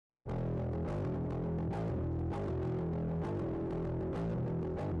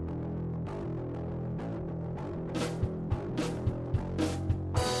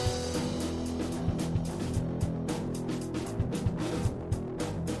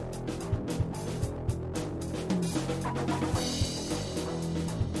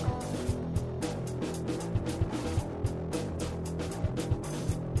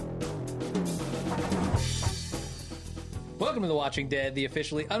Welcome to The Watching Dead, the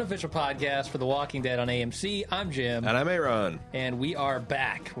officially unofficial podcast for The Walking Dead on AMC. I'm Jim. And I'm Aaron. And we are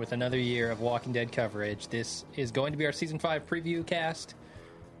back with another year of Walking Dead coverage. This is going to be our Season 5 preview cast.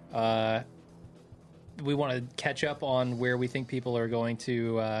 We want to catch up on where we think people are going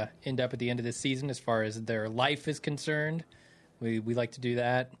to end up at the end of this season as far as their life is concerned. We like to do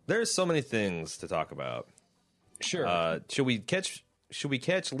that. There's so many things to talk about. Sure. Should we catch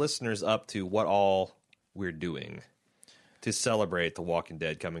listeners up to what all we're doing to celebrate The Walking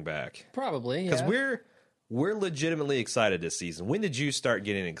Dead coming back? Probably, because we're legitimately excited this season. When did you start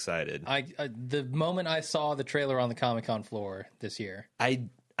getting excited? The moment I saw the trailer on the Comic-Con floor this year. I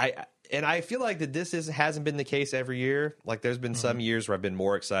feel like that this hasn't been the case every year. Like, there's been some years where I've been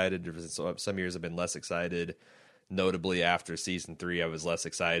more excited. Some years I've been less excited. Notably, after season 3, I was less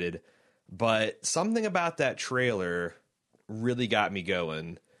excited. But something about that trailer really got me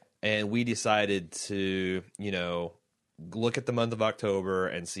going, and we decided to, look at the month of October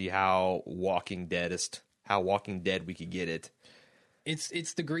and see how Walking Dead we could get it.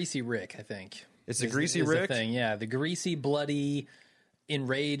 It's the Greasy Rick, I think. It's the Greasy Rick? The thing, yeah. The greasy, bloody,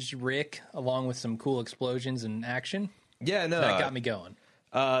 enraged Rick, along with some cool explosions and action. Yeah, no. That got me going.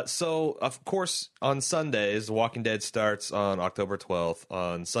 So, of course, on Sundays, The Walking Dead starts on October 12th.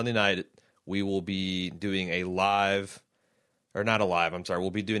 On Sunday night, we will be doing we'll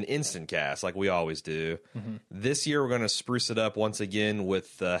be doing instant cast like we always do. Mm-hmm. This year, we're going to spruce it up once again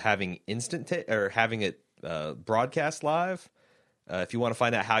with having having it broadcast live. If you want to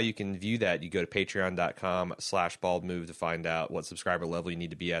find out how you can view that, you go to patreon.com/baldmove to find out what subscriber level you need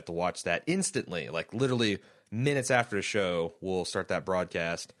to be at to watch that instantly. Like, literally minutes after the show, we'll start that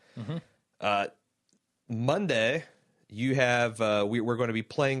broadcast. Mm-hmm. Monday, you have we're going to be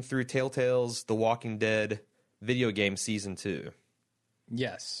playing through Telltale's The Walking Dead video game season 2.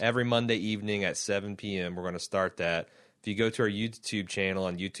 Yes. Every Monday evening at 7 p.m. we're going to start that. If you go to our YouTube channel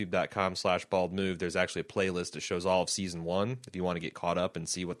on youtube.com/baldmove, there's actually a playlist that shows all of season 1 if you want to get caught up and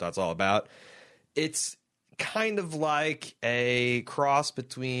see what that's all about. It's kind of like a cross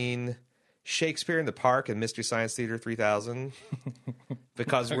between Shakespeare in the Park and Mystery Science Theater 3000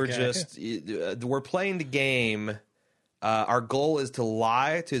 because we're playing the game. Our goal is to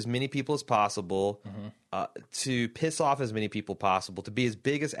lie to as many people as possible, to piss off as many people possible, to be as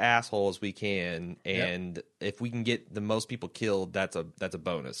big as asshole as we can, and if we can get the most people killed, that's a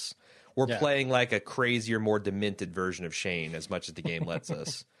bonus. We're playing like a crazier, more demented version of Shane, as much as the game lets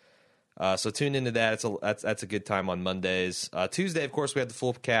us. So tune into that. That's a good time on Mondays. Tuesday, of course, we have the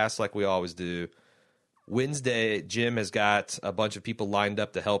full cast like we always do. Wednesday, Jim has got a bunch of people lined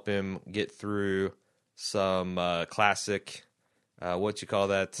up to help him get through some classic, what you call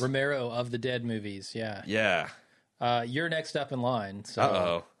that? Romero of the Dead movies, yeah. Yeah. You're next up in line. So,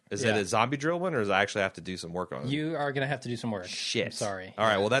 uh-oh. Is it a zombie drill one, or does I actually have to do some work on it? You are going to have to do some work. Shit. I'm sorry. All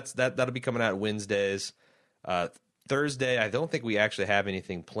right, well, that'll be coming out Wednesdays. Thursday, I don't think we actually have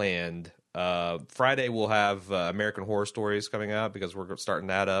anything planned. Friday, we'll have American Horror Stories coming out because we're starting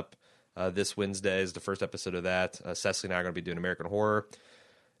that up. This Wednesday is the first episode of that. Cecily and I are going to be doing American Horror.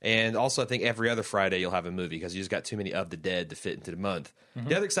 And also, I think every other Friday you'll have a movie because you just got too many of the Dead to fit into the month. Mm-hmm.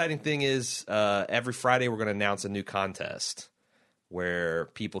 The other exciting thing is every Friday we're going to announce a new contest where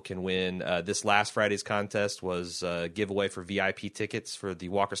people can win. This last Friday's contest was a giveaway for VIP tickets for the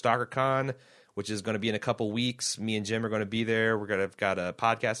Walker Stalker Con, which is going to be in a couple weeks. Me and Jim are going to be there. We've got a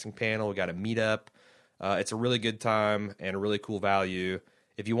podcasting panel. We got a meetup. It's a really good time and a really cool value.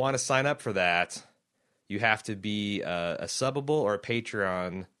 If you want to sign up for that, you have to be a Subbable or a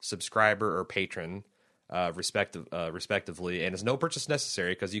Patreon subscriber or patron, respectively. And it's no purchase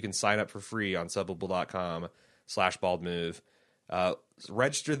necessary because you can sign up for free on Subbable.com/baldmove.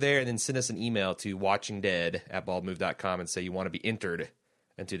 Register there and then send us an email to watchingdead@baldmove.com and say you want to be entered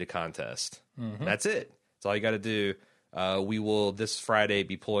into the contest. Mm-hmm. That's it. That's all you got to do. We will this Friday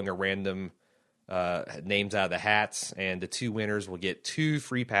be pulling a random names out of the hats, and the 2 winners will get 2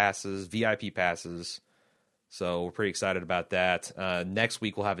 free passes, VIP passes. So we're pretty excited about that. Next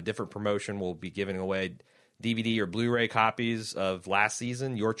week we'll have a different promotion. We'll be giving away DVD or Blu-ray copies of last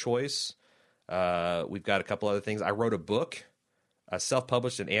season, your choice. We've got a couple other things. I wrote a book,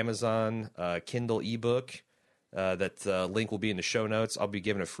 self-published in Amazon Kindle ebook. That link will be in the show notes. I'll be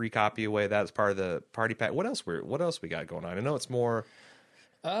giving a free copy away. That's part of the party pack. What else we got going on? I know it's more.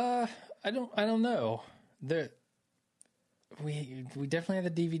 I don't know. We definitely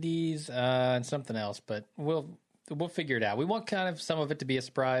have the DVDs and something else, but we'll figure it out. We want kind of some of it to be a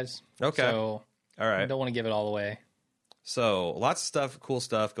surprise. Okay. So all right. I don't want to give it all away. So lots of stuff, cool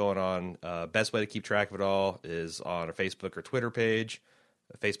stuff going on. Best way to keep track of it all is on our Facebook or Twitter page,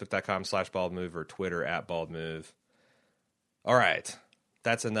 facebook.com/baldmove or Twitter @baldmove. All right.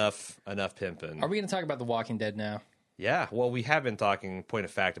 That's enough pimping. Are we going to talk about The Walking Dead now? Yeah, well, we have been talking, point of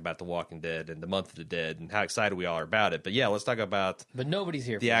fact, about The Walking Dead and the Month of the Dead and how excited we all are about it. But yeah, let's talk about But nobody's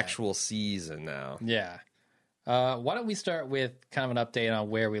here for the that. actual season now. Yeah. Why don't we start with kind of an update on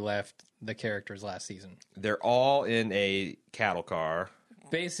where we left the characters last season? They're all in a cattle car,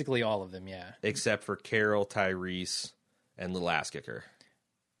 Basically all of them, yeah. except for Carol, Tyrese, and Little Ass Kicker.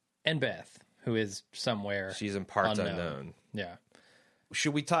 And Beth, who is somewhere. She's in parts Unknown. unknown. Yeah.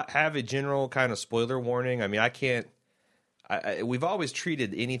 Should we have a general kind of spoiler warning? I mean, I can't. We've always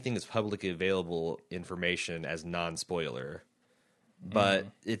treated anything that's publicly available information as non-spoiler, but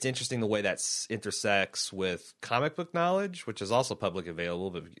it's interesting the way that intersects with comic book knowledge, which is also public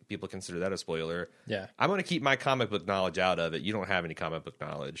available, but people consider that a spoiler. Yeah. I'm going to keep my comic book knowledge out of it. You don't have any comic book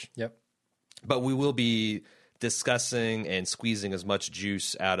knowledge. Yep. But we will be discussing and squeezing as much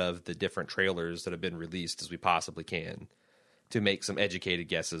juice out of the different trailers that have been released as we possibly can to make some educated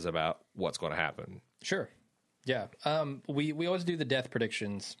guesses about what's going to happen. Sure. Yeah. We always do the death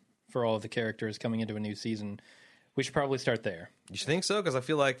predictions for all of the characters coming into a new season. We should probably start there. You think so? Because I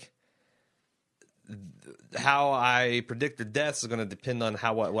feel like how I predict their deaths is going to depend on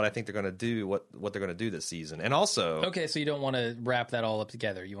what I think they're going to do, what they're going to do this season. And also... Okay, so you don't want to wrap that all up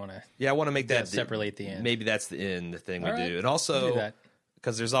together. You want to... Yeah, I want to make that... separately at the end. Maybe that's the end, the thing All we right. do. And We'll do also, that.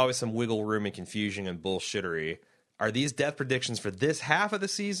 because there's always some wiggle room and confusion and bullshittery, are these death predictions for this half of the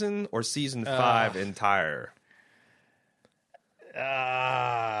season or season 5 entire?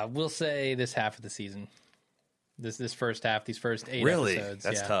 We'll say this half of the season. This first half, these first 8 Really? episodes.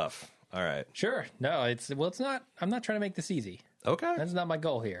 That's yeah. tough. All right. Sure. No, it's not. I'm not trying to make this easy. Okay. That's not my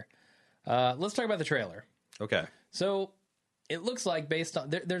goal here. Let's talk about the trailer. Okay. So it looks like based on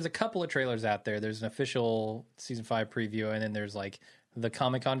there's a couple of trailers out there. There's an official season 5 preview, and then there's like the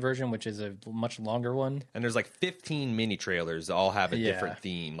Comic-Con version, which is a much longer one. And there's like 15 mini trailers that all have a Yeah. different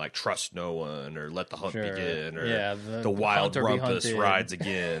theme, like Trust No One or Let the Hunt Sure. Begin or Yeah, the the Wild Hunter Be Rumpus Hunted. Rides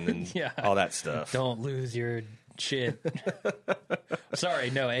Again and Yeah. all that stuff. Don't lose your shit. Sorry,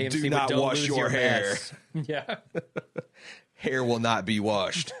 no AMC. Do but not don't wash lose your hair. mess. Yeah. Hair will not be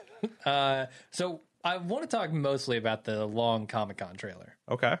washed. So I want to talk mostly about the long Comic-Con trailer,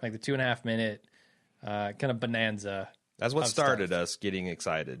 Okay. like the 2.5 minute kind of bonanza. That's what of started stuff. us getting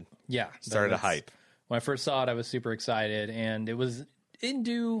excited. Yeah, Started a that's- hype. When I first saw it, I was super excited, and it was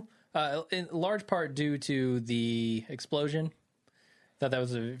in large part due to the explosion. Thought that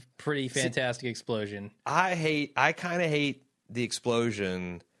was a pretty fantastic explosion. I kind of hate the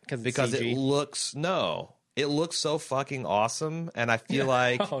explosion 'Cause it's because CG? it looks so fucking awesome, and I feel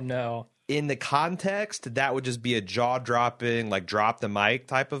like Oh no! in the context that would just be a jaw dropping, like drop the mic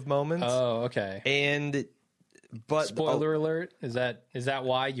type of moment. Oh, okay. But Spoiler alert! Is that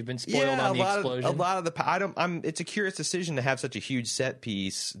why you've been spoiled on the explosion? a lot of the it's a curious decision to have such a huge set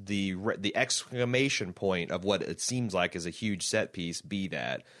piece. The exclamation point of what it seems like is a huge set piece be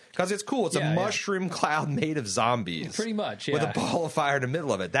that, because it's cool. It's Yeah, a yeah. mushroom cloud made of zombies, Pretty much, yeah. with a ball of fire in the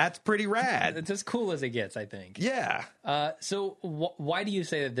middle of it. That's pretty rad. It's as cool as it gets, I think. Yeah. So why do you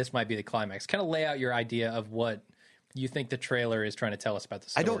say that this might be the climax? Kind of lay out your idea of what you think the trailer is trying to tell us about the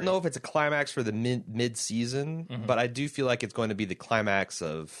story. I don't know if it's a climax for the mid season, but I do feel like it's going to be the climax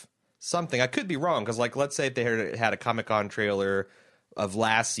of something. I could be wrong because, like, let's say if they had a Comic-Con trailer of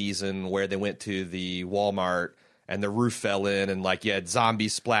last season where they went to the Walmart and the roof fell in and like you had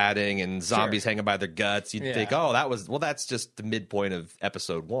zombies splatting and zombies hanging by their guts, you'd Yeah. think, oh, that's just the midpoint of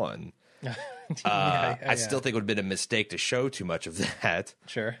episode 1. I still think it would have been a mistake to show too much of that.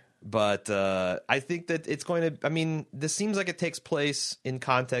 Sure. But I think that it's going to. I mean, this seems like it takes place in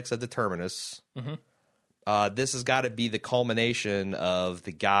context of the Terminus. This has got to be the culmination of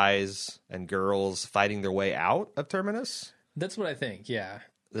the guys and girls fighting their way out of Terminus. That's what I think. Yeah.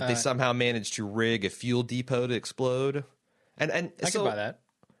 That they somehow managed to rig a fuel depot to explode. And I so, can buy that.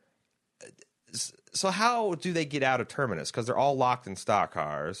 So how do they get out of Terminus? Because they're all locked in stock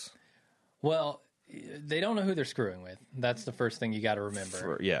cars. Well, they don't know who they're screwing with. That's the first thing you got to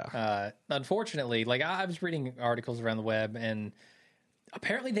remember. Unfortunately, like I was reading articles around the web, and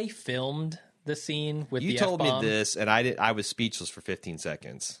apparently they filmed the scene with You the told me F-bomb. this, and I was speechless for 15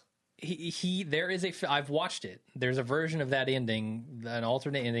 seconds. There is I've watched it. There's a version of that ending, an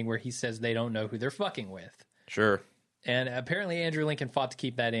alternate ending where he says they don't know who they're fucking with. Sure. And apparently Andrew Lincoln fought to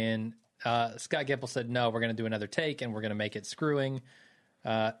keep that in. Scott Gimple said, no, we're going to do another take and we're going to make it screwing.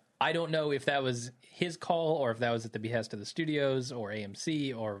 I don't know if that was his call or if that was at the behest of the studios or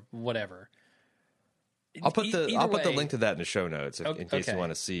AMC or whatever. I'll put the Either way- link to that in the show notes in case you okay.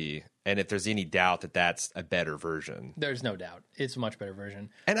 want to see, and if there's any doubt that that's a better version. There's no doubt. It's a much better version.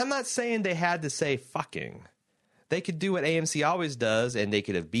 And I'm not saying they had to say fucking. they could do what AMC always does, and they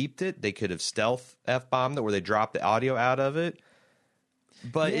could have beeped it. They could have stealth F-bombed it where they dropped the audio out of it.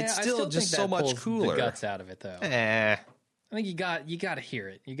 But it's I still think just that so much pulls cooler. The guts out of it, though. I think you got to hear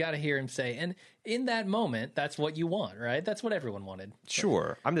it. You got to hear him say, and in that moment, that's what you want, right? That's what everyone wanted.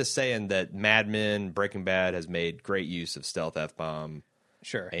 Sure. I'm just saying that Mad Men, Breaking Bad has made great use of stealth F-bomb.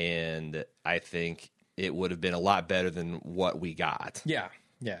 Sure. And I think it would have been a lot better than what we got. Yeah.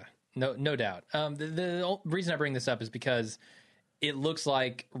 No doubt. The reason I bring this up is because it looks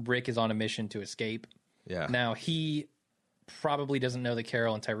like Rick is on a mission to escape. Yeah. Now, he probably doesn't know that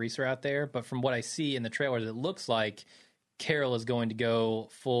Carol and Tyrese are out there, but from what I see in the trailers, it looks like Carol is going to go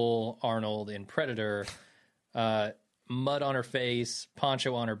full Arnold in Predator, mud on her face,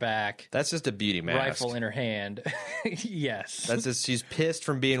 poncho on her back. That's just a beauty mask. Rifle in her hand. Yes. That's just, she's pissed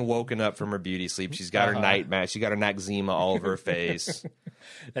from being woken up from her beauty sleep. She's got her night mask. She got her Noxzema all over her face.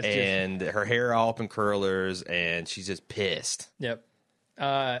 And her hair all up in curlers, and she's just pissed. Yep.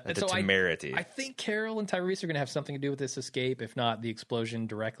 At the temerity. I think Carol and Tyrese are going to have something to do with this escape, if not the explosion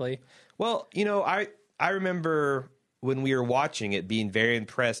directly. Well, I remember when we were watching it being very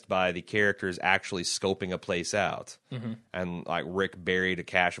impressed by the characters actually scoping a place out. Mm-hmm. And like Rick buried a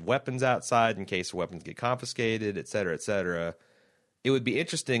cache of weapons outside in case the weapons get confiscated, et cetera, et cetera. It would be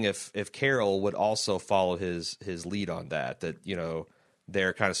interesting if Carol would also follow his lead on that,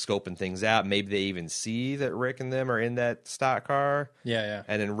 they're kind of scoping things out. Maybe they even see that Rick and them are in that stock car. Yeah.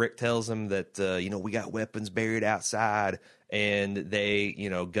 And then Rick tells them that, we got weapons buried outside, and they,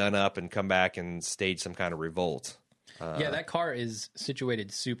 gun up and come back and stage some kind of revolt. That car is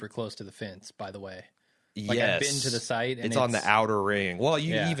situated super close to the fence, by the way. Yes. I've been to the site. And it's on the outer ring. Well,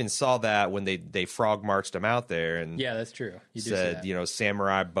 you even saw that when they frog marched them out there. And yeah, that's true. You said,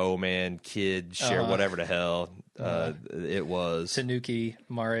 samurai, bowman, kid, share, whatever the hell it was. Tanuki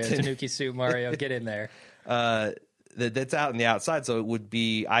suit Mario, get in there. That's out in the outside, so it would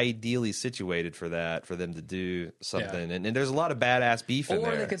be ideally situated for them to do something. Yeah. And there's a lot of badass beef in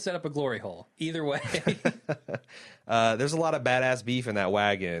there. Or they could set up a glory hole. Either way. There's a lot of badass beef in that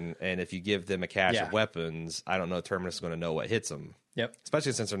wagon, and if you give them a cache of weapons, I don't know Terminus is going to know what hits them. Yep.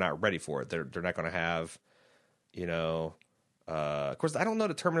 Especially since they're not ready for it. They're not going to have, of course, I don't know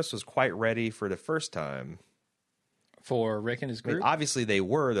that Terminus was quite ready for the first time. For Rick and his group? Obviously they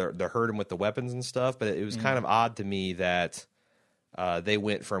were. They're hurting with the weapons and stuff, but it was kind of odd to me that they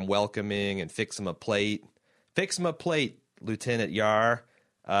went from welcoming and fix 'em a plate, Lieutenant Yar,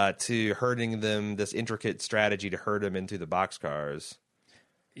 to herding them, this intricate strategy to herd them into the boxcars.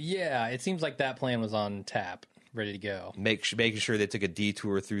 Yeah, it seems like that plan was on tap, ready to go. Making sure they took a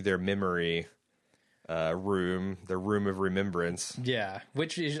detour through their memory room, the room of remembrance. Yeah,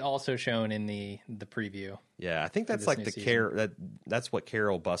 which is also shown in the preview. Yeah, I think that's like that's what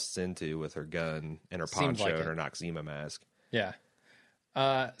Carol busts into with her gun and her poncho and her Noxzema mask. Yeah.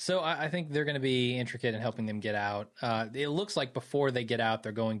 So I think they're going to be intricate in helping them get out. It looks like before they get out,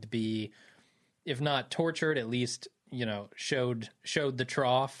 they're going to be, if not tortured, at least showed the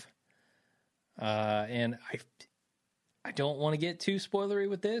trough. And I don't want to get too spoilery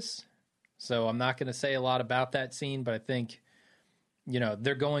with this, so I'm not going to say a lot about that scene. But I think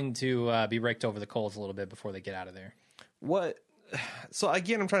they're going to be raked over the coals a little bit before they get out of there. So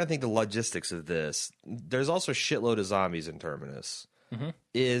again, I'm trying to think the logistics of this. There's also a shitload of zombies in Terminus. Mm-hmm.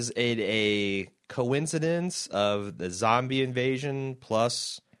 Is it a coincidence of the zombie invasion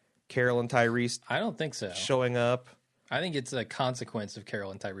plus Carol and Tyrese? I don't think so. Showing up? I think it's a consequence of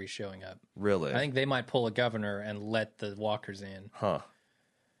Carol and Tyrese showing up. Really? I think they might pull a governor and let the walkers in. Huh.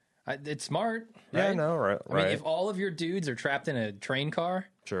 It's smart, right? Yeah, no, right. I mean, if all of your dudes are trapped in a train car,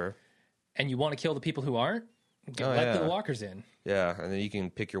 sure, and you want to kill the people who aren't, let the walkers in. Yeah, and then you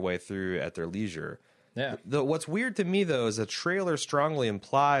can pick your way through at their leisure. Yeah. What's weird to me, though, is the trailer strongly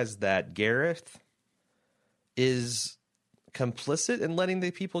implies that Gareth is complicit in letting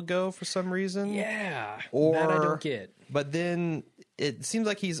the people go for some reason. Yeah, that I don't get. But then it seems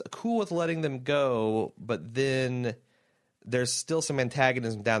like he's cool with letting them go, but then there's still some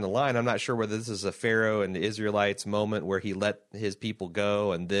antagonism down the line. I'm not sure whether this is a Pharaoh and the Israelites moment where he let his people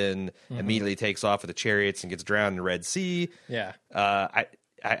go and then immediately takes off with the chariots and gets drowned in the Red Sea. Yeah.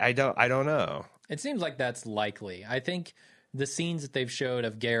 I don't know. It seems like that's likely. I think the scenes that they've showed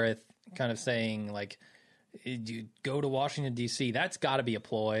of Gareth kind of saying, like, you go to Washington, D.C., that's got to be a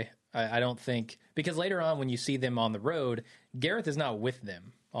ploy. I don't think, because later on when you see them on the road, Gareth is not with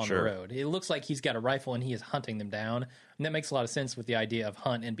them on the road. It looks like he's got a rifle and he is hunting them down. And that makes a lot of sense with the idea of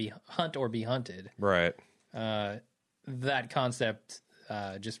hunt or be hunted. Right. That concept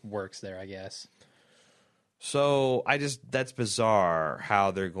just works there, I guess. So that's bizarre how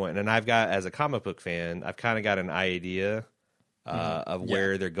they're going. And I've got, as a comic book fan, I've kind of got an idea of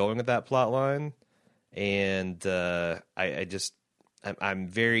where they're going with that plot line. And I'm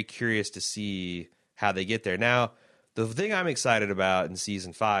very curious to see how they get there. Now, the thing I'm excited about in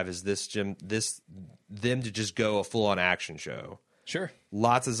season 5 is them to just go a full on action show. Sure.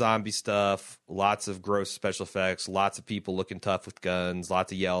 Lots of zombie stuff, lots of gross special effects, lots of people looking tough with guns,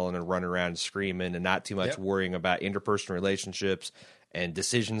 lots of yelling and running around and screaming, and not too much worrying about interpersonal relationships and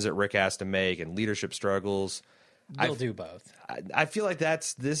decisions that Rick has to make and leadership struggles. They'll do both. I feel like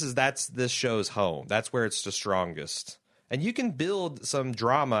that's this show's home. That's where it's the strongest. And you can build some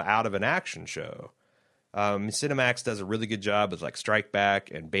drama out of an action show. Cinemax does a really good job with like Strike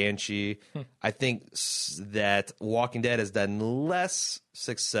Back and Banshee. I think that Walking Dead has done less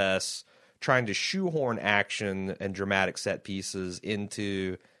success trying to shoehorn action and dramatic set pieces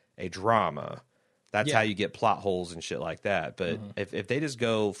into a drama. That's how you get plot holes and shit like that. But if they just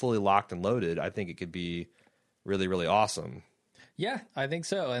go fully locked and loaded, I think it could be really, really awesome. Yeah, I think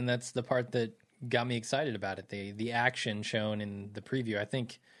so. And that's the part that got me excited about it. The action shown in the preview. I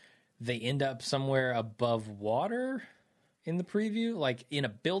think they end up somewhere above water in the preview, like in a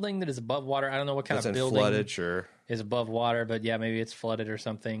building that is above water. I don't know what kind of building flooded, sure, is above water, but yeah, maybe it's flooded or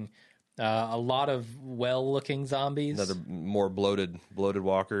something. A lot of well-looking zombies. Another more bloated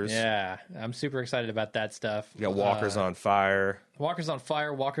walkers. Yeah, I'm super excited about that stuff. You got walkers on fire. Walkers on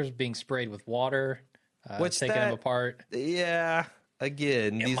fire. Walkers being sprayed with water. Taking them apart. Yeah,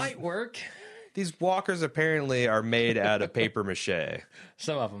 again, it might work. These walkers apparently are made out of paper mache.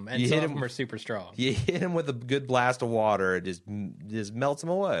 Some of them, and some of them are super strong. You hit them with a good blast of water, it just melts them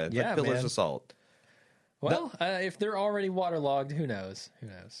away. It's like pillars of salt. Well, if they're already waterlogged, who knows? Who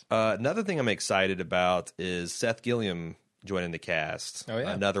knows? Another thing I'm excited about is Seth Gilliam joining the cast. Oh,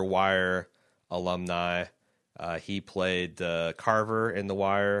 yeah. Another Wire alumni. He played Carver in The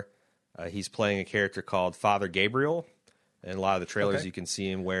Wire. He's playing a character called Father Gabriel. In a lot of the trailers, you can see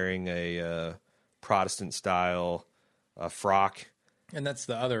him wearing a Protestant-style frock. And that's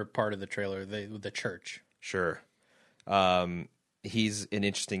the other part of the trailer, the church. Sure. He's an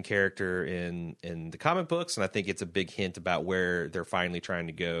interesting character in the comic books, and I think it's a big hint about where they're finally trying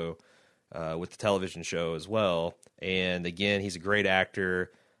to go with the television show as well. And again, he's a great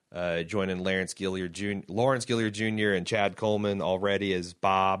actor, joining Lawrence Gillier Jr. and Chad Coleman already as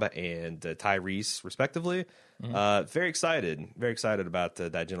Bob and Tyrese, respectively. Very excited about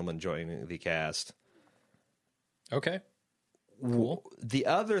that gentleman joining the cast. Okay. Cool. The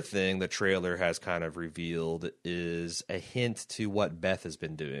other thing the trailer has kind of revealed is a hint to what Beth has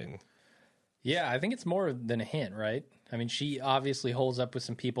been doing. Yeah, I think it's more than a hint, right? I mean, she obviously holds up with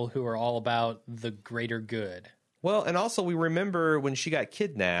some people who are all about the greater good. Well, and also we remember when she got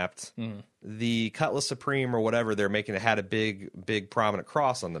kidnapped, the Cutlass Supreme or whatever they're making had a big prominent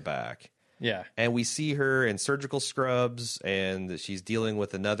cross on the back. Yeah. And we see her in surgical scrubs, and she's dealing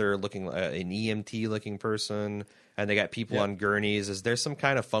with another looking, an EMT looking person, and they got people on gurneys. Is there some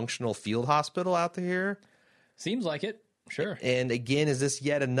kind of functional field hospital out there? Seems like it. Sure. And again, is this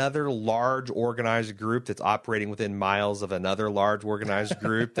yet another large organized group that's operating within miles of another large organized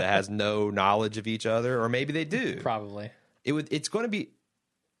group that has no knowledge of each other? Or maybe they do. Probably. It's going to be,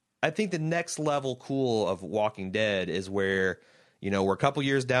 I think the next level cool of Walking Dead is where, we're a couple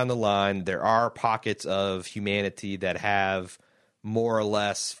years down the line. There are pockets of humanity that have more or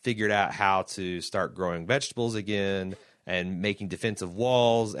less figured out how to start growing vegetables again and making defensive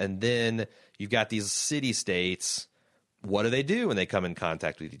walls. And then you've got these city-states. What do they do when they come in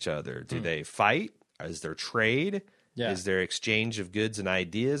contact with each other? Do they fight? Is there trade? Yeah. Is there exchange of goods and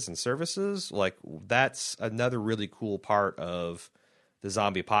ideas and services? Like, that's another really cool part of the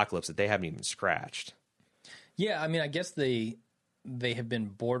zombie apocalypse that they haven't even scratched. Yeah, I mean, I guess they have been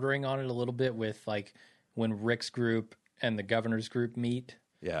bordering on it a little bit with, like, when Rick's group and the governor's group meet.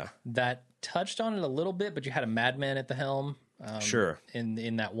 Yeah. That touched on it a little bit, but you had a madman at the helm. Sure.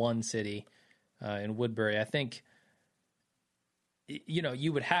 In that one city, in Woodbury. I think,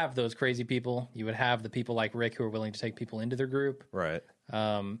 you would have those crazy people. You would have the people like Rick who are willing to take people into their group. Right.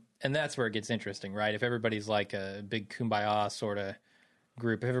 And that's where it gets interesting, right? If everybody's like a big kumbaya sort of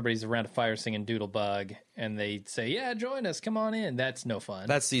group, if everybody's around a fire singing Doodlebug and they say, yeah, join us, come on in, that's no fun.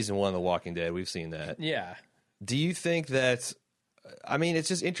 That's season 1 of The Walking Dead. We've seen that. Yeah. Do you think that, I mean, it's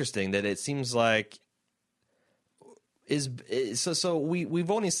just interesting that it seems like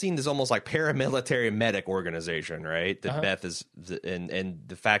we've only seen this almost like paramilitary medic organization, right? That Beth is, and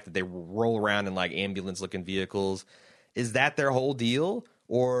the fact that they roll around in like ambulance looking vehicles, is that their whole deal?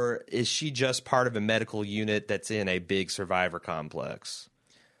 Or is she just part of a medical unit that's in a big survivor complex?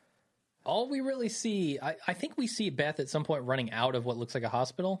 All we really see, I think we see Beth at some point running out of what looks like a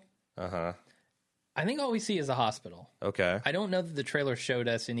hospital. Uh-huh. I think all we see is a hospital. Okay. I don't know that the trailer showed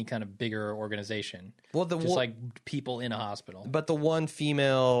us any kind of bigger organization. Well, just like people in a hospital. But the one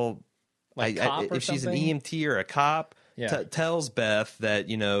female, like cop or if she's an something? EMT or a cop, tells Beth that,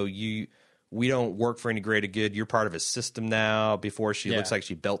 we don't work for any greater good. You're part of a system now. Before she looks like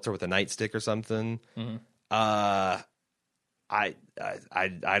she belts her with a nightstick or something. Mm-hmm. I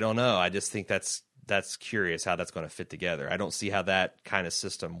don't know. I just think that's curious how that's going to fit together. I don't see how that kind of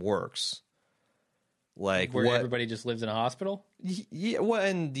system works. Like where everybody just lives in a hospital? Yeah, well,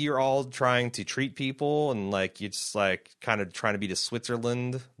 and you're all trying to treat people, and like you're just like kind of trying to be the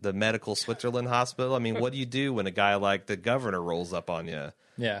Switzerland, the medical Switzerland hospital. I mean, what do you do when a guy like the governor rolls up on you?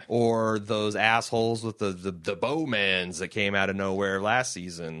 Yeah. Or those assholes with the bowmans that came out of nowhere last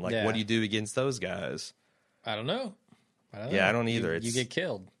season. Like, what do you do against those guys? I don't know. I don't either. You get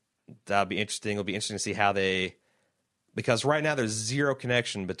killed. That'll be interesting. It'll be interesting to see how they... Because right now there's zero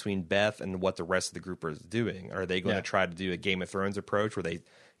connection between Beth and what the rest of the group is doing. Are they going to try to do a Game of Thrones approach where they,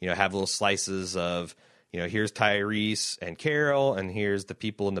 have little slices of, here's Tyrese and Carol, and here's the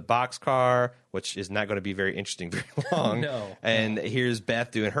people in the boxcar, which is not going to be very interesting very long. No. And here's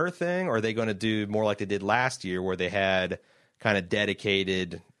Beth doing her thing. Or are they going to do more like they did last year where they had kind of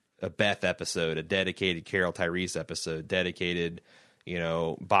dedicated a Beth episode, a dedicated Carol Tyrese episode, dedicated...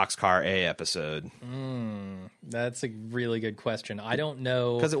 Boxcar A episode. That's a really good question. I don't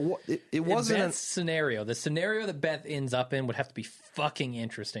know, because it wasn't Beth's scenario. The scenario that Beth ends up in would have to be fucking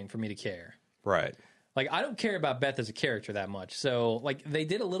interesting for me to care. Right. Like, I don't care about Beth as a character that much. So, like, they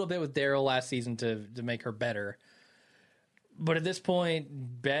did a little bit with Daryl last season to make her better. But at this point,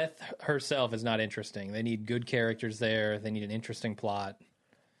 Beth herself is not interesting. They need good characters there. They need an interesting plot.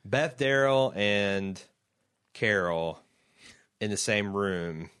 Beth, Daryl, and Carol in the same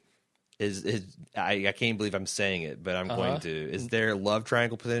room is I can't believe I'm saying it, but I'm going to. Is there love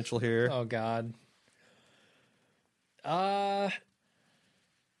triangle potential here? Oh God. I'm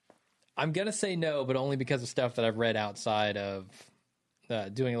gonna say no, but only because of stuff that I've read outside of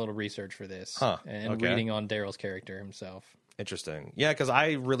doing a little research for this and reading on Daryl's character himself. Interesting. Yeah, because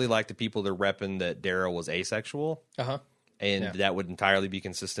I really like the people that are repping that Daryl was asexual. And that would entirely be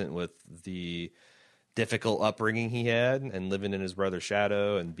consistent with the difficult upbringing he had and living in his brother's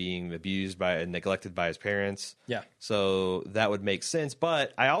shadow and being abused by and neglected by his parents. Yeah. So that would make sense.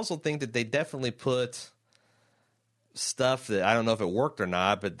 But I also think that they definitely put stuff that I don't know if it worked or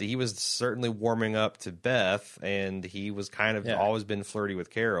not, but he was certainly warming up to Beth, and he was kind of always been flirty with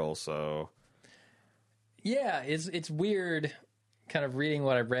Carol. So yeah, it's weird kind of reading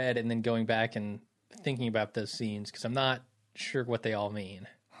what I read and then going back and thinking about those scenes because I'm not sure what they all mean.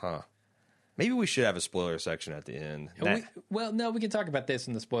 Maybe we should have a spoiler section at the end. We can talk about this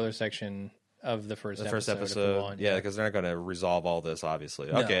in the spoiler section of the first episode. If we want. Yeah, because they're not going to resolve all this,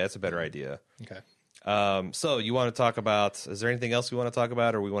 obviously. Okay, that's a better idea. Okay. So you want to talk about, is there anything else we want to talk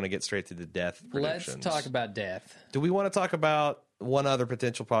about, or we want to get straight to the death predictions? Let's talk about death. Do we want to talk about one other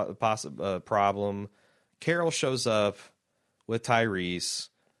potential problem? Carol shows up with Tyrese,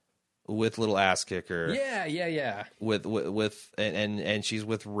 with little ass kicker. Yeah. With and she's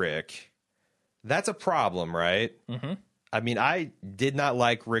with Rick. That's a problem, right? Mm-hmm. I mean, I did not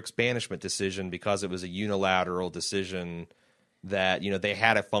like Rick's banishment decision because it was a unilateral decision that, they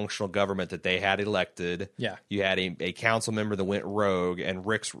had a functional government that they had elected. Yeah. You had a council member that went rogue, and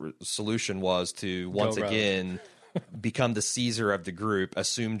Rick's solution was to, once again, become the Caesar of the group,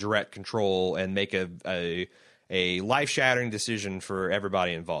 assume direct control, and make a life-shattering decision for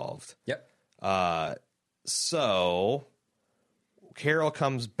everybody involved. Yep. So Carol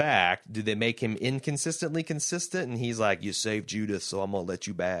comes back. Do they make him inconsistently consistent? And he's like, you saved Judith, so I'm going to let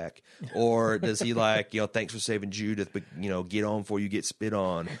you back. Or does he like, thanks for saving Judith, but, get on before you get spit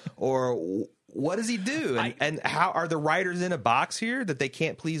on? Or what does he do? And how are the writers in a box here that they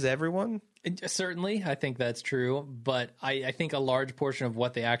can't please everyone? Certainly, I think that's true. But I think a large portion of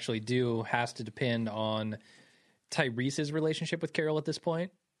what they actually do has to depend on Tyrese's relationship with Carol at this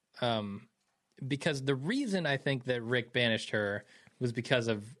point. Because the reason I think that Rick banished her was because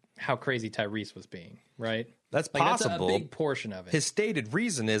of how crazy Tyrese was being, right? That's possible. That's a big portion of it. His stated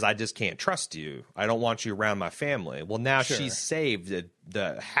reason is, I just can't trust you. I don't want you around my family. Well, now she's saved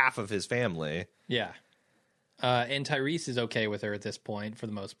the half of his family. Yeah. And Tyrese is okay with her at this point for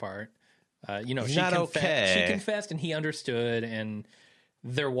the most part. She confessed and he understood, and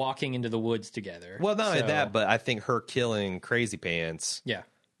they're walking into the woods together. Well, not only that, but I think her killing Crazy Pants,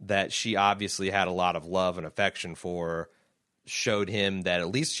 that she obviously had a lot of love and affection for, showed him that at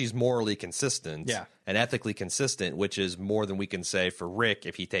least she's morally consistent Yeah. and ethically consistent, which is more than we can say for Rick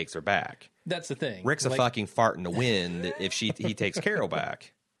if he takes her back. That's the thing. Rick's a fucking fart in the wind if he takes Carol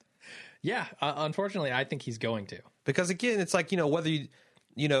back. Yeah, unfortunately, I think he's going to. Because again, it's like, whether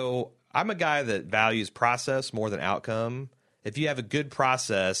I'm a guy that values process more than outcome. If you have a good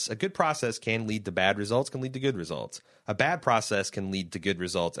process can lead to bad results, can lead to good results. A bad process can lead to good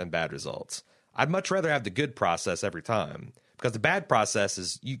results and bad results. I'd much rather have the good process every time, because the bad process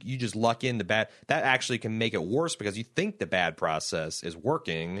is you just luck into bad. That actually can make it worse because you think the bad process is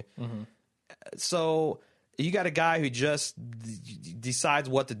working. Mm-hmm. So you got a guy who just decides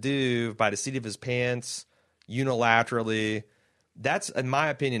what to do by the seat of his pants unilaterally. That's, in my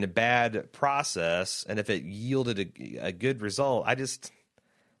opinion, a bad process. And if it yielded a good result, I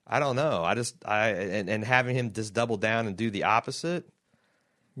don't know. And having him just double down and do the opposite.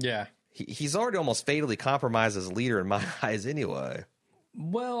 Yeah. He's already almost fatally compromised as a leader in my eyes anyway.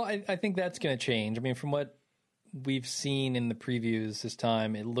 Well, I think that's going to change. I mean, from what we've seen in the previews this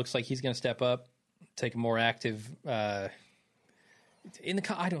time, it looks like he's going to step up, take a more active. I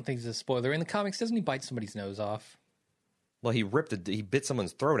don't think this is a spoiler. In the comics, doesn't he bite somebody's nose off? Well, he bit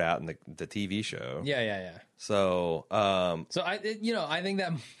someone's throat out in the TV show. Yeah. So, I think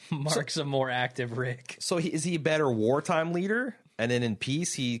that marks a more active Rick. So is he a better wartime leader? And then in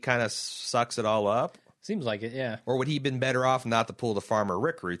peace, he kind of sucks it all up? Seems like it, yeah. Or would he have been better off not to pull the Farmer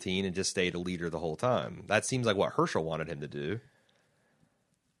Rick routine and just stay the leader the whole time? That seems like what Herschel wanted him to do.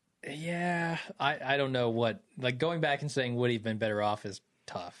 Yeah, I don't know what... Like, going back and saying would he have been better off is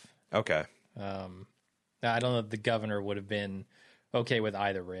tough. Okay. I don't know if the governor would have been okay with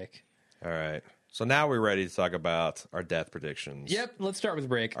either Rick. All right. So now we're ready to talk about our death predictions. Yep, let's start with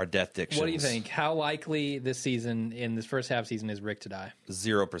Rick. Our death dictions. What do you think? How likely this season, in this first half season, is Rick to die?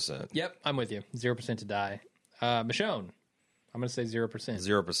 0%. Yep, I'm with you. 0% to die. Michonne, I'm going to say 0%.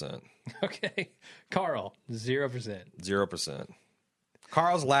 0%. Okay. Carl, 0%. 0%.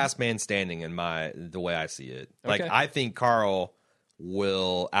 Carl's last man standing in the way I see it. Like, Okay. I think Carl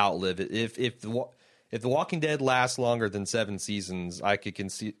will outlive it. If the Walking Dead lasts longer than 7 seasons, I could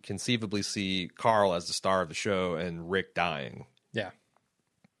conceivably see Carl as the star of the show and Rick dying. Yeah.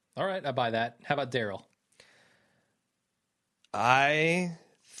 All right, I buy that. How about Daryl? I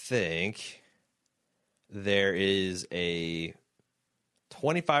think there is a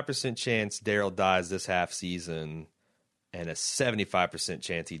 25% chance Daryl dies this half season and a 75%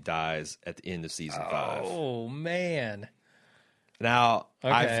 chance he dies at the end of season 5. Oh, man. Now,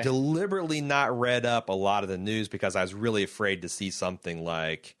 Okay. I've deliberately not read up a lot of the news because I was really afraid to see something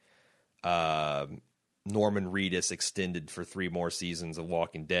like Norman Reedus extended for 3 more seasons of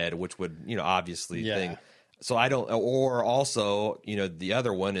Walking Dead, which would, obviously think. So I don't, or also, the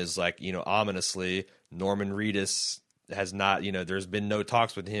other one is like, ominously, Norman Reedus has not, there's been no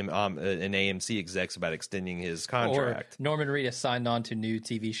talks with him and AMC execs about extending his contract. Or Norman Reedus signed on to new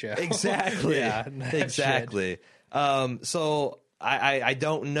TV show. Exactly. Yeah, exactly. So I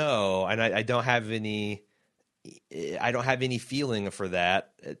don't know, and I don't have any. I don't have any feeling for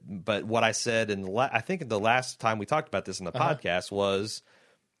that. But what I said I think the last time we talked about this in the podcast was,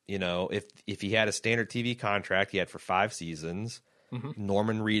 if he had a standard TV contract he had for 5 seasons,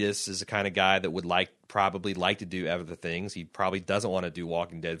 Norman Reedus is the kind of guy that would probably like to do other things. He probably doesn't want to do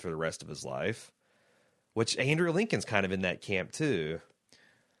Walking Dead for the rest of his life, which Andrew Lincoln's kind of in that camp too.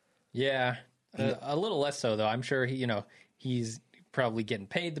 Yeah, a little less so though. I'm sure he's probably getting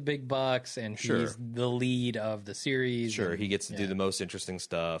paid the big bucks, and he's the lead of the series. Sure, and, he gets to do the most interesting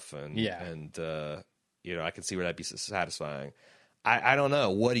stuff, and I can see where that'd be satisfying. I don't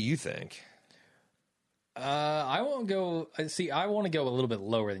know. What do you think? I won't go. I want to go a little bit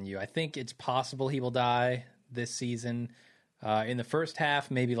lower than you. I think it's possible he will die this season. In the first half,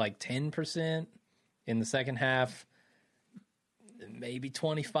 maybe like 10%. In the second half, maybe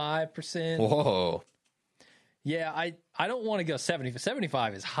 25%. Whoa. Yeah, I don't want to go 70.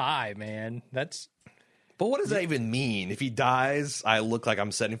 75 is high, man. But what does that even mean? If he dies, I look like I'm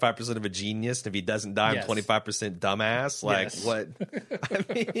 75% of a genius. And if he doesn't die, I'm 25% dumbass. Like, what? I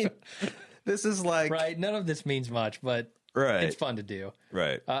mean, this is like... Right, none of this means much, but it's fun to do.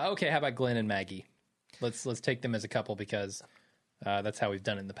 Right. Okay, how about Glenn and Maggie? Let's take them as a couple because that's how we've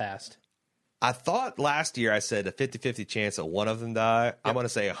done it in the past. I thought last year I said a 50-50 chance that one of them die. Yep. I'm going to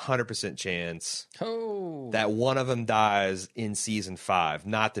say 100% chance that one of them dies in season 5,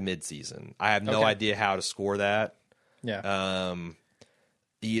 not the mid-season. I have no idea how to score that. Yeah.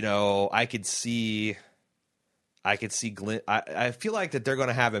 I could see Glenn. I feel like that they're going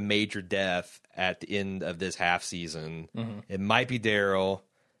to have a major death at the end of this half season. Mm-hmm. It might be Daryl.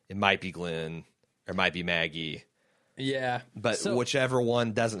 It might be Glenn. Or it might be Maggie. Yeah. But So- whichever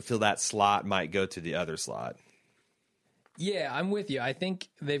one doesn't fill that slot might go to the other slot. Yeah, I'm with you. I think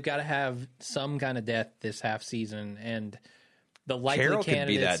they've got to have some kind of death this half season, and the likely Carol could be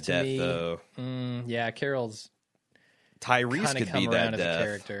candidates that to death, me, though. Yeah, Carol's Tyrese kind of could come be around that as a death.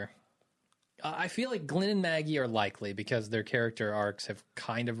 character. I feel like Glenn and Maggie are likely because their character arcs have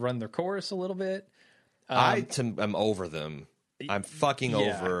kind of run their course a little bit. I'm over them. I'm fucking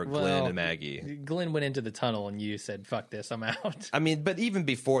Yeah, over Glenn well, and Maggie. Glenn went into the tunnel, and you said, "Fuck this, I'm out." I mean, but even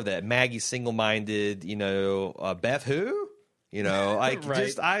before that, Maggie's single-minded. Beth who? Like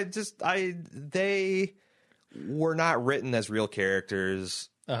Right. they were not written as real characters,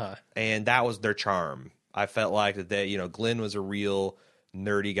 and that was their charm. I felt like that Glenn was a real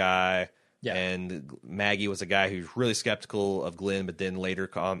nerdy guy. Yeah. And Maggie was a guy who's really skeptical of Glenn, but then later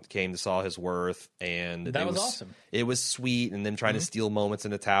came to saw his worth. And That was awesome. It was sweet. And them trying to steal moments in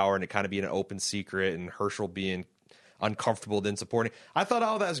the tower and it kind of being an open secret and Herschel being uncomfortable then supporting. I thought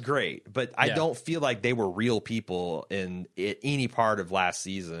all that was great, but I don't feel like they were real people in any part of last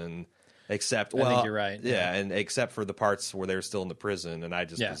season. Except, I think you're right. Yeah, and except for the parts where they were still in the prison, and I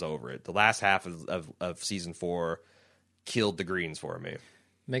just was over it. The last half of season 4 killed the Greens for me.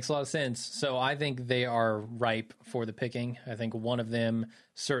 Makes a lot of sense. So I think they are ripe for the picking. I think one of them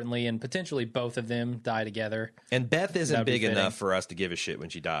certainly, and potentially both of them, die together. And Beth isn't That'd be big fitting. enough for us to give a shit when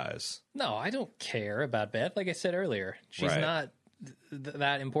she dies. No, I don't care about Beth. Like I said earlier, she's Right. not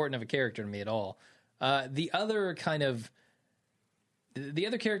that important of a character to me at all. The other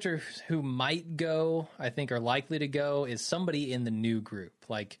character who might go, I think, are likely to go, is somebody in the new group,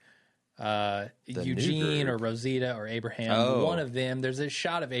 like Eugene or group. Rosita or Abraham. Oh. One of them. There's a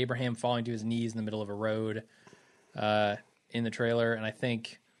shot of Abraham falling to his knees in the middle of a road in the trailer, and I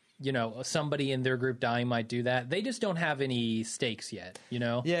think somebody in their group dying might do that. They just don't have any stakes yet.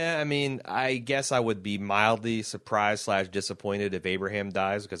 Yeah, I mean, I guess I would be mildly surprised / disappointed if Abraham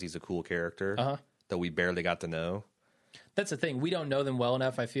dies because he's a cool character that we barely got to know. That's the thing. We don't know them well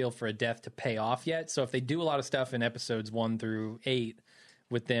enough, I feel, for a death to pay off yet. So if they do a lot of stuff in episodes 1 through 8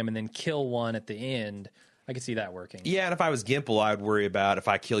 with them and then kill one at the end, I could see that working. Yeah, and if I was Gimple, I'd worry about if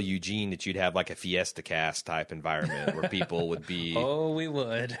I kill Eugene that you'd have like a Fiesta Cast type environment where people would be... Oh, we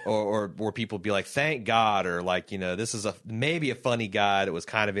would. Or where people would be like, thank God, or like, this is maybe a funny guy that was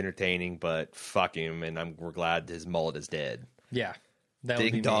kind of entertaining, but fuck him, and we're glad his mullet is dead. Yeah. That would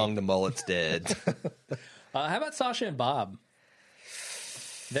be Ding dong, me. the mullet's dead. How about Sasha and Bob?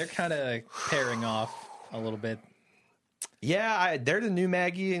 They're kind of pairing off a little bit. Yeah, they're the new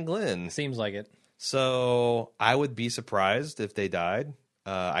Maggie and Glenn. Seems like it. So I would be surprised if they died.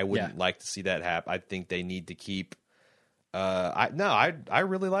 I wouldn't Yeah. like to see that happen. I think they need to keep. I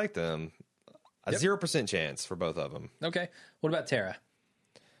really like them. A 0% chance for both of them. Okay. What about Tara?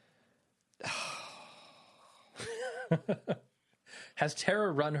 Has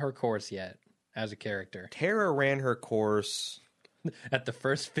Tara run her course yet as a character? Tara ran her course At the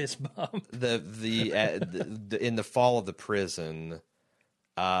first fist bump? in the fall of the prison.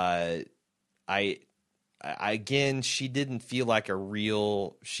 Again, she didn't feel like a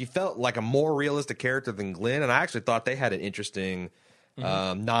real. She felt like a more realistic character than Glenn, and I actually thought they had an interesting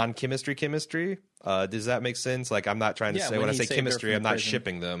chemistry. Does that make sense? Like, I'm not trying to say when when I he say saved her chemistry, from I'm the not prison.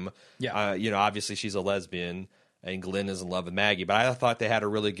 shipping them. Yeah. Obviously she's a lesbian, and Glenn is in love with Maggie, but I thought they had a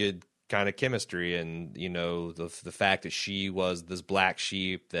really good kind of chemistry, and the fact that she was this black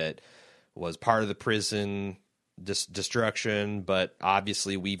sheep that was part of the prison destruction, but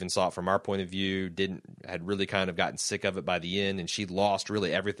obviously we even saw it from our point of view, had really kind of gotten sick of it by the end, and she lost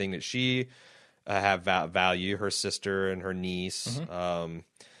really everything that she have value, her sister and her niece.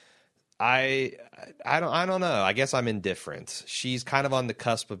 I don't know. I guess I'm indifferent. She's kind of on the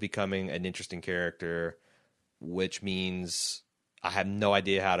cusp of becoming an interesting character, which means I have no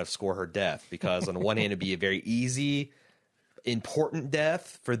idea how to score her death, because on the one hand, it'd be a very easy, important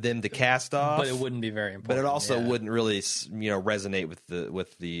death for them to cast off, But it wouldn't be very important. but it also yeah. wouldn't really resonate with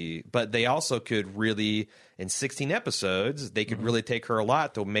the. But they also could really, in 16 episodes, they could really take her a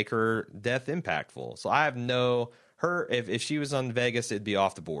lot to make her death impactful. So I have no her if she was on Vegas, it'd be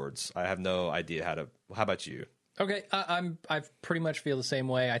off the boards. I have no idea how to. How about you? Okay, I pretty much feel the same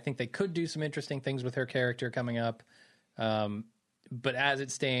way. I think they could do some interesting things with her character coming up. But as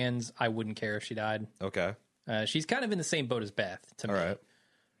it stands, I wouldn't care if she died. Okay, She's kind of in the same boat as Beth to me. all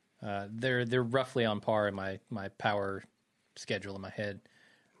right. They're roughly on par in my power schedule in my head.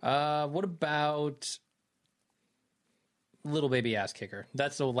 What about Little Baby Ass Kicker?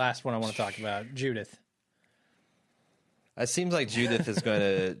 That's the last one I want to talk about. Judith. It seems like Judith is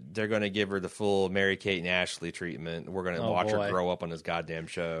they're gonna give her the full Mary Kate and Ashley treatment. We're gonna watch boy. her grow up on this goddamn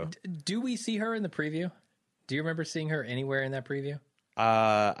show. Do we see her in the preview? Do you remember seeing her anywhere in that preview?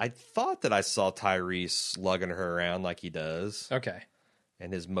 I thought that I saw Tyrese lugging her around like he does. Okay.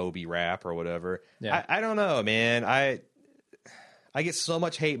 And his Moby rap or whatever. Yeah. I don't know, man. I get so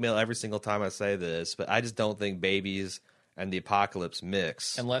much hate mail every single time I say this, but I just don't think babies and the apocalypse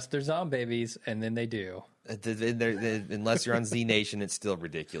mix. Unless they're zombabies, and then they do. Unless you're on Z Nation, it's still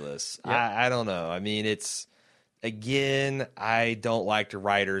ridiculous. Yep. I don't know. I mean, it's, again, I don't like the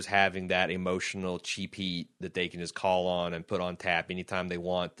writers having that emotional cheap heat that they can just call on and put on tap anytime they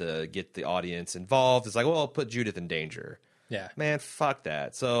want to get the audience involved. It's like, well, put Judith in danger. Yeah. Man, fuck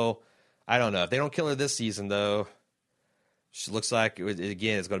that. So, I don't know. If they don't kill her this season, though, she looks like,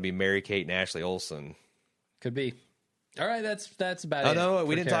 again, it's going to be Mary-Kate and Ashley Olsen. Could be. All right, that's about it. Oh, no,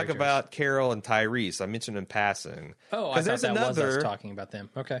 we didn't talk characters. about Carol and Tyrese. I mentioned in passing. Oh, I thought that was us talking about them.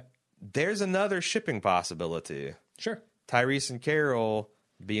 Okay. There's another shipping possibility. Sure. Tyrese and Carol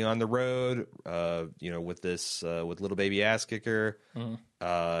being on the road, with this, with little baby ass kicker.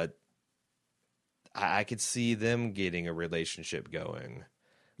 Mm-hmm. I could see them getting a relationship going,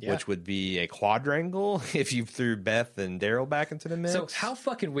 Yeah. which would be a quadrangle if you threw Beth and Daryl back into the mix. So how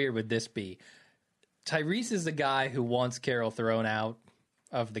fucking weird would this be? Tyrese is the guy who wants Carol thrown out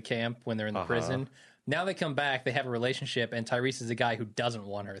of the camp when they're in the prison. Now they come back, they have a relationship, and Tyrese is the guy who doesn't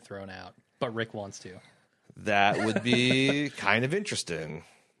want her thrown out, but Rick wants to. That would be kind of interesting.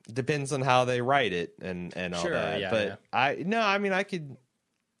 Depends on how they write it and all Sure, that. yeah, But yeah.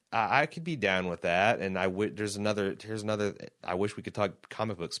 I could be down with that. And here's another. I wish we could talk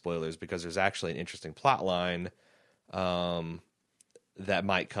comic book spoilers because there's actually an interesting plot line that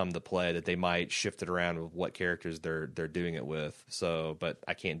might come to play, that they might shift it around with what characters they're doing it with. So, but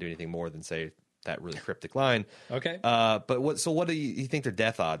I can't do anything more than say that really cryptic line. Okay. But what do you think their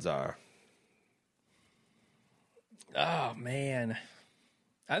death odds are? Oh, man.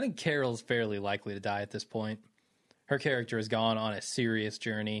 I think Carol's fairly likely to die at this point. Her character has gone on a serious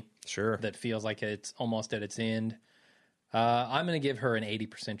journey Sure. that feels like it's almost at its end. I'm going to give her an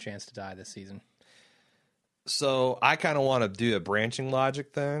 80% chance to die this season. So I kind of want to do a branching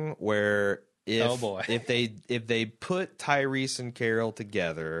logic thing where if they put Tyrese and Carol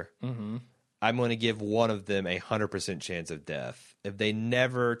together, I'm going to give one of them 100% chance of death. If they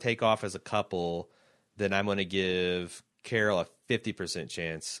never take off as a couple, then I'm going to give Carol a 50%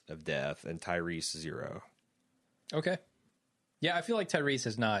 chance of death and Tyrese 0. Okay. Yeah, I feel like Tyrese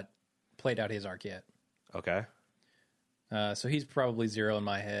has not played out his arc yet. Okay. So he's probably 0 in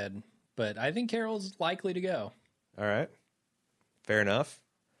my head. But I think Carol's likely to go. All right. Fair enough.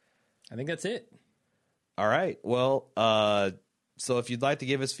 I think that's it. All right. Well, so if you'd like to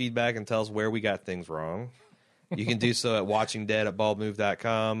give us feedback and tell us where we got things wrong, you can do so at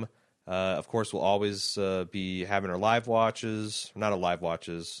watchingdead@baldmove.com. Of course, we'll always be having our live watches. Not our live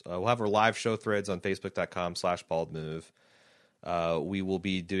watches. We'll have our live show threads on facebook.com/baldmove. We will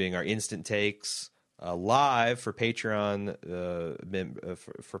be doing our instant takes live for Patreon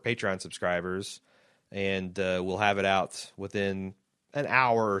for Patreon subscribers, and we'll have it out within an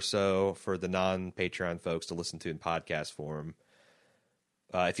hour or so for the non-Patreon folks to listen to in podcast form.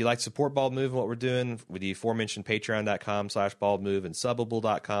 If you'd like to support Bald Move and what we're doing, with the aforementioned patreon.com/baldmove and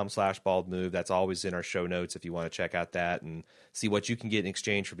subbable.com/baldmove, that's always in our show notes if you want to check out that and see what you can get in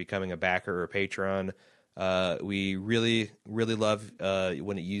exchange for becoming a backer or a patron. We really, really love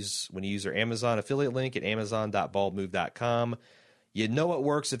when you use our Amazon affiliate link at amazon.baldmove.com. You know it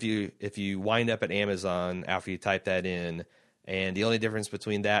works if you wind up at Amazon after you type that in. And the only difference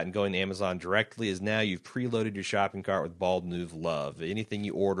between that and going to Amazon directly is now you've preloaded your shopping cart with Bald Move love. Anything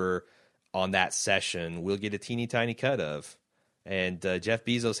you order on that session, we'll get a teeny tiny cut of. And Jeff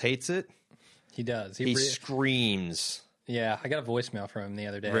Bezos hates it. He does. He screams. Yeah, I got a voicemail from him the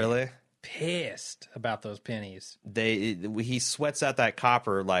other day. Really? Pissed about those pennies. He sweats out that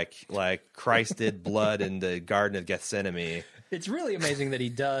copper like Christ did blood in the Garden of Gethsemane. It's really amazing that he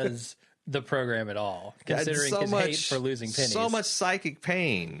does the program at all, considering his hate for losing pennies. So much psychic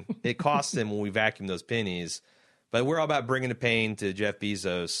pain it costs him when we vacuum those pennies. But we're all about bringing the pain to Jeff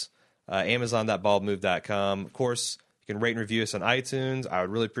Bezos. Amazon.baldmove.com. Of course, you can rate and review us on iTunes. I would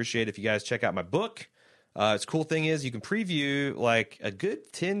really appreciate it if you guys check out my book. It's cool thing is you can preview like a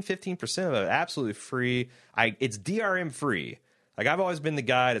good 10-15% of it absolutely free. It's DRM free. Like, I've always been the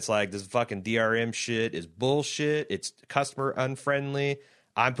guy that's like, this fucking DRM shit is bullshit. It's customer unfriendly.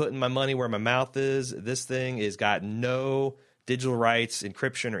 I'm putting my money where my mouth is. This thing has got no digital rights,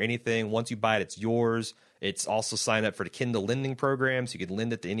 encryption, or anything. Once you buy it, it's yours. It's also signed up for the Kindle lending program, so you can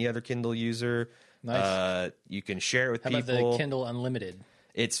lend it to any other Kindle user. Nice. You can share it with How people. about the Kindle Unlimited?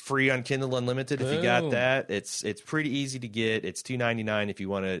 It's free on Kindle Unlimited if you got that. It's pretty easy to get. It's $2.99 if you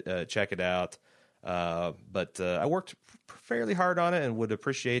want to check it out. But I worked fairly hard on it and would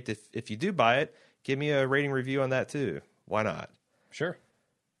appreciate if you do buy it, give me a rating review on that too. Why not? Sure.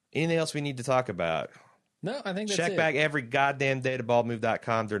 Anything else we need to talk about? No, I think that's Check it. back every goddamn day to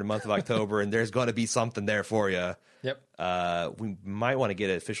baldmove.com during the month of October, and there's going to be something there for you. Yep. We might want to get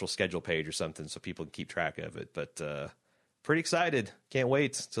an official schedule page or something so people can keep track of it. But pretty excited. Can't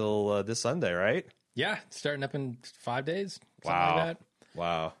wait till this Sunday, right? Yeah, starting up in 5 days. Something Wow. like that.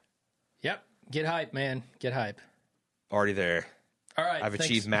 Wow. Yep. Get hype, man. Get hype. Already there. All right. I've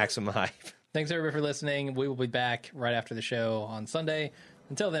achieved maximum hype. Thanks, everybody, for listening. We will be back right after the show on Sunday.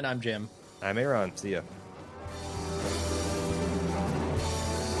 Until then, I'm Jim. I'm Aaron. See ya.